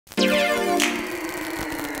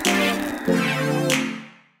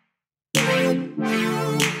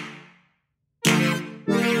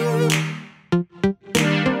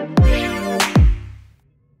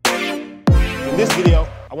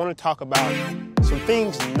want to talk about some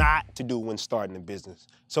things not to do when starting a business.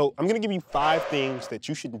 So I'm going to give you 5 things that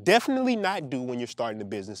you should definitely not do when you're starting a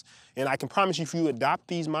business. And I can promise you, if you adopt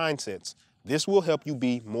these mindsets, this will help you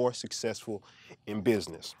be more successful in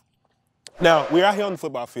business. Now, we're out here on the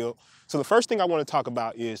football field. So the first thing I want to talk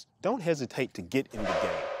about is don't hesitate to get in the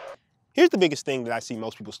game. Here's the biggest thing that I see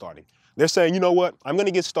most people starting. They're saying, you know what, I'm going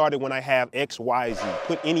to get started when I have X, Y, Z.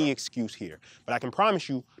 Put any excuse here. But I can promise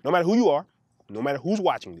you, no matter who you are, no matter who's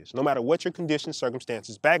watching this, no matter what your conditions,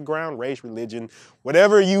 circumstances, background, race, religion,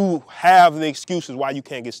 whatever you have the excuses why you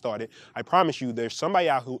can't get started, I promise you there's somebody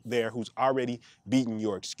out there who's already beaten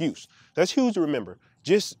your excuse. That's huge to remember.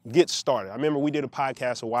 Just get started. I remember we did a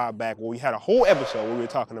podcast a while back where we had a whole episode where we were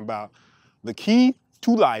talking about the key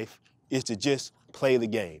to life is to just play the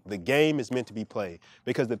game. The game is meant to be played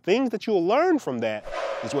because the things that you'll learn from that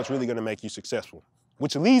is what's really going to make you successful.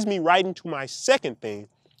 Which leads me right into my second thing,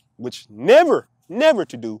 which never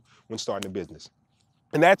to do when starting a business.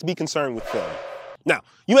 And that's be concerned with failure. Now,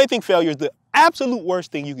 you may think failure is the absolute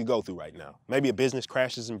worst thing you could go through right now. Maybe a business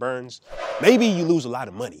crashes and burns. Maybe you lose a lot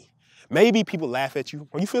of money. Maybe people laugh at you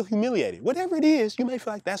or you feel humiliated. Whatever it is, you may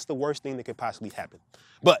feel like that's the worst thing that could possibly happen.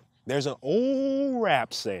 But there's an old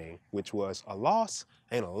rap saying, which was, a loss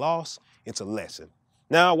ain't a loss, it's a lesson.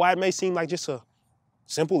 Now, while it may seem like just a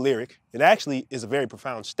simple lyric, it actually is a very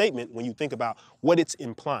profound statement when you think about what it's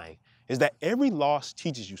implying, is that every loss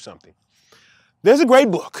teaches you something. There's a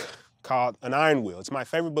great book called An Iron Will. It's my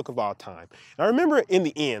favorite book of all time. And I remember in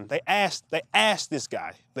the end, they asked this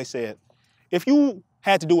guy, they said, if you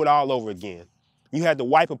had to do it all over again, you had to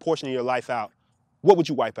wipe a portion of your life out, what would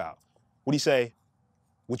you wipe out? Would he say,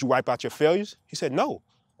 would you wipe out your failures? He said, no,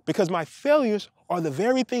 because my failures are the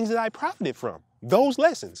very things that I profited from, those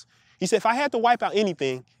lessons. He said, if I had to wipe out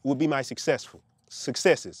anything, it would be my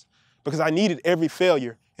successes, because I needed every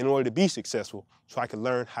failure in order to be successful so I could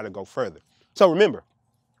learn how to go further. So remember,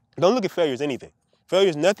 don't look at failure as anything. Failure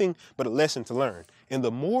is nothing but a lesson to learn. And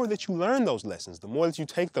the more that you learn those lessons, the more that you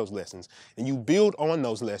take those lessons and you build on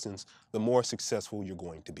those lessons, the more successful you're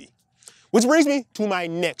going to be. Which brings me to my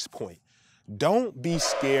next point. Don't be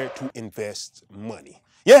scared to invest money.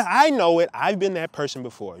 Yeah, I know it. I've been that person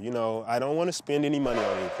before. You know, I don't want to spend any money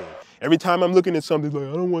on anything. Every time I'm looking at something like,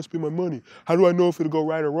 I don't want to spend my money. How do I know if it'll go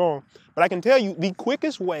right or wrong? But I can tell you the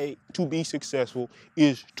quickest way to be successful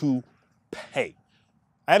is to pay.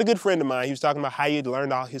 I had a good friend of mine. He was talking about how he had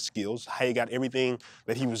learned all his skills, how he got everything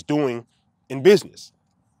that he was doing in business.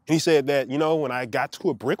 And he said that, you know, when I got to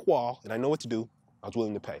a brick wall and I know what to do, I was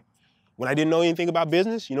willing to pay. When I didn't know anything about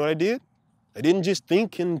business, you know what I did? I didn't just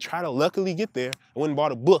think and try to luckily get there. I went and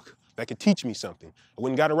bought a book that could teach me something. I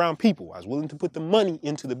went and got around people. I was willing to put the money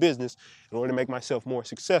into the business in order to make myself more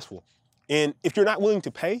successful. And if you're not willing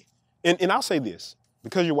to pay, and I'll say this,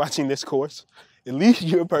 because you're watching this course, at least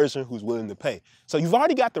you're a person who's willing to pay. So you've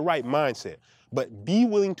already got the right mindset, but be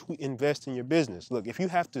willing to invest in your business. Look, if you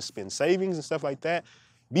have to spend savings and stuff like that,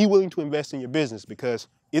 be willing to invest in your business because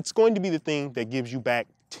it's going to be the thing that gives you back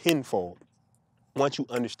tenfold once you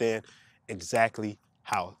understand exactly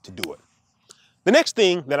how to do it. The next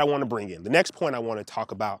thing that I want to bring in, the next point I want to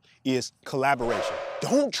talk about is collaboration.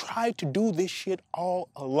 Don't try to do this shit all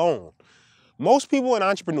alone. Most people and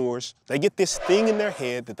entrepreneurs, they get this thing in their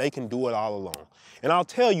head that they can do it all alone. And I'll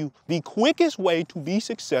tell you, the quickest way to be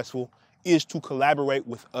successful is to collaborate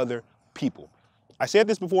with other people. I said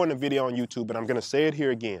this before in a video on YouTube, but I'm going to say it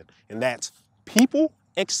here again, and that's people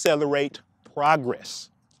accelerate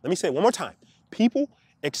progress. Let me say it one more time. People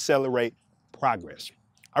accelerate progress.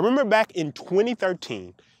 I remember back in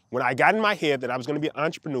 2013, when I got in my head that I was going to be an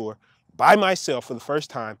entrepreneur by myself for the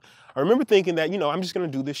first time, I remember thinking that, you know, I'm just going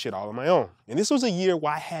to do this shit all on my own. And this was a year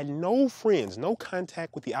where I had no friends, no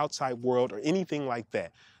contact with the outside world or anything like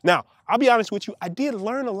that. Now, I'll be honest with you, I did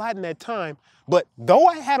learn a lot in that time, but though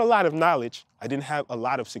I had a lot of knowledge, I didn't have a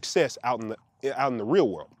lot of success out in the real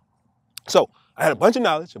world. So I had a bunch of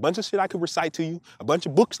knowledge, a bunch of shit I could recite to you, a bunch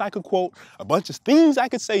of books I could quote, a bunch of things I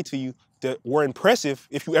could say to you that were impressive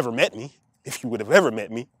if you ever met me, if you would have ever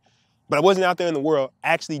met me. But I wasn't out there in the world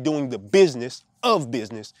actually doing the business of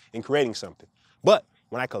business and creating something. But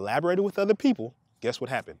when I collaborated with other people, guess what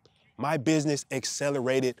happened? My business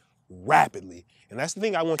accelerated rapidly. And that's the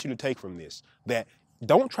thing I want you to take from this, that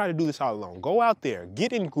don't try to do this all alone. Go out there,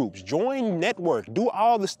 get in groups, join, network, do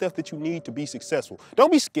all the stuff that you need to be successful.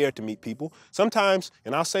 Don't be scared to meet people. Sometimes,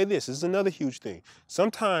 and I'll say this is another huge thing.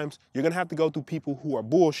 Sometimes you're gonna have to go through people who are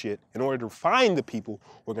bullshit in order to find the people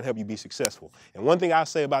who are gonna help you be successful. And one thing I'll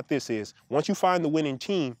say about this is, once you find the winning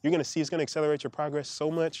team, you're gonna see it's gonna accelerate your progress so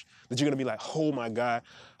much that you're gonna be like, oh my God,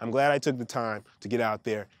 I'm glad I took the time to get out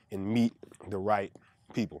there and meet the right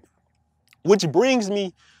people. Which brings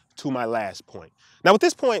me to my last point. Now with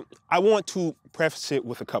this point, I want to preface it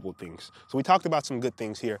with a couple of things. So we talked about some good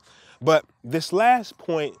things here, but this last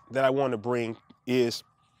point that I want to bring is,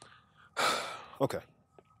 okay,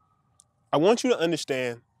 I want you to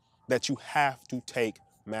understand that you have to take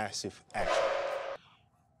massive action.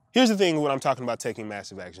 Here's the thing when I'm talking about taking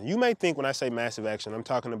massive action. You may think when I say massive action, I'm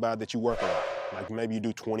talking about that you work a lot. Like maybe you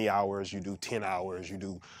do 20 hours, you do 10 hours, you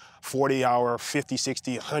do 40 hour, 50,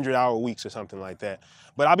 60, 100 hour weeks or something like that.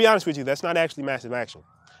 But I'll be honest with you, that's not actually massive action.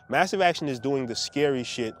 Massive action is doing the scary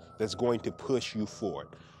shit that's going to push you forward.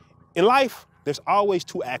 In life, there's always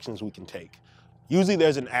two actions we can take. Usually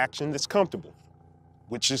there's an action that's comfortable,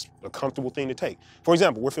 which is a comfortable thing to take. For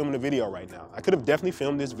example, we're filming a video right now. I could have definitely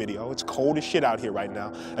filmed this video. It's cold as shit out here right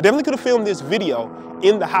now. I definitely could have filmed this video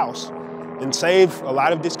in the house and saved a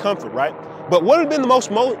lot of discomfort, right? But what would have been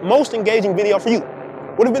the most engaging video for you?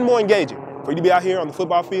 Would have been more engaging for you to be out here on the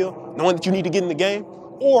football field, knowing that you need to get in the game,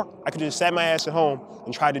 or I could have just sat my ass at home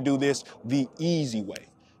and tried to do this the easy way.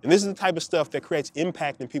 And this is the type of stuff that creates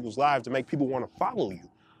impact in people's lives to make people want to follow you.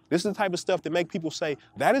 This is the type of stuff that make people say,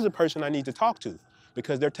 that is a person I need to talk to,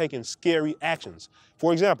 because they're taking scary actions.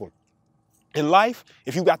 For example, in life,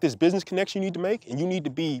 if you got this business connection you need to make and you need to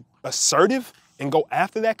be assertive and go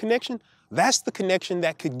after that connection, that's the connection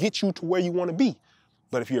that could get you to where you want to be.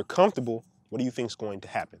 But if you're comfortable, what do you think is going to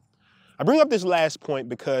happen? I bring up this last point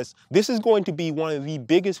because this is going to be one of the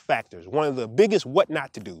biggest factors, one of the biggest what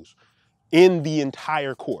not to do's in the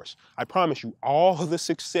entire course. I promise you, all the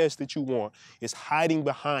success that you want is hiding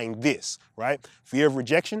behind this, right? Fear of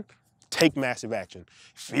rejection, take massive action.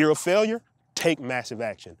 Fear of failure, take massive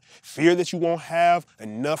action. Fear that you won't have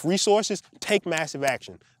enough resources, take massive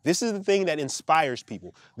action. This is the thing that inspires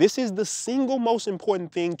people. This is the single most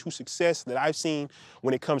important thing to success that I've seen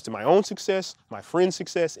when it comes to my own success, my friend's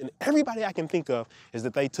success, and everybody I can think of is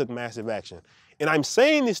that they took massive action. And I'm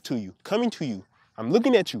saying this to you, coming to you, I'm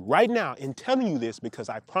looking at you right now and telling you this because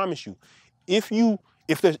I promise you, if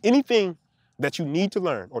there's anything that you need to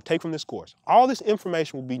learn or take from this course, all this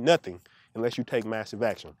information will be nothing unless you take massive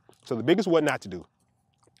action. So the biggest what not to do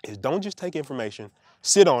is don't just take information,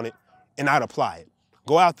 sit on it, and not apply it.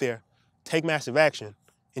 Go out there, take massive action,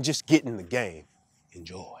 and just get in the game.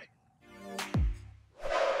 Enjoy.